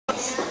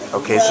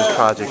Okay, this is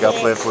Project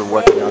Uplift. We're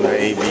working on their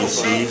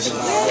ABCs.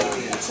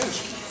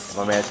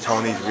 My man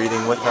Tony's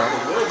reading with her.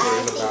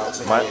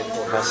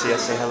 Marcia,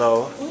 say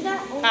hello.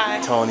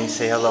 Hi. Tony,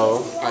 say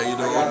hello. How you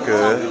doing?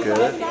 Good,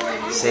 good.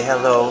 Say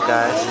hello,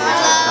 guys.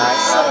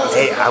 Hi.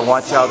 Hey, I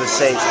want y'all to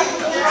say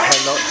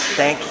hello.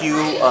 Thank you,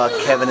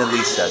 Kevin and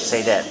Lisa.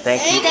 Say that.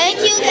 Thank you. Thank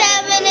you,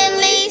 Kevin and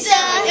Lisa.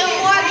 And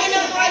working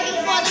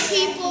for the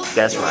people.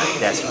 That's right.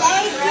 That's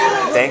right.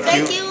 Thank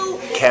you,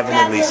 Kevin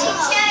and Lisa.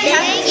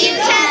 Thank you,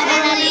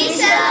 Kevin and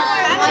Lisa.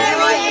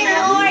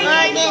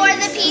 Working for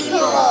the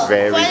people.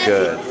 Very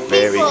good.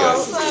 Very good.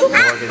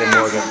 Morgan and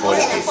Morgan for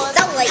the people.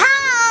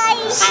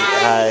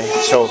 Hi.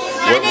 So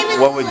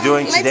what we're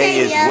doing today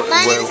is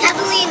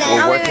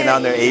we're working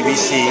on their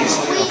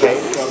ABCs, okay,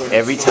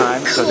 every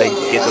time, so they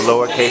get the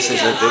lower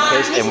cases and big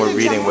case, and we're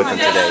reading with them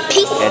today.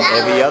 And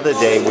every other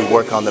day we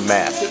work on the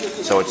math.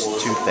 So it's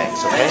two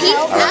things, okay?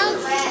 All right.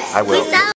 I will.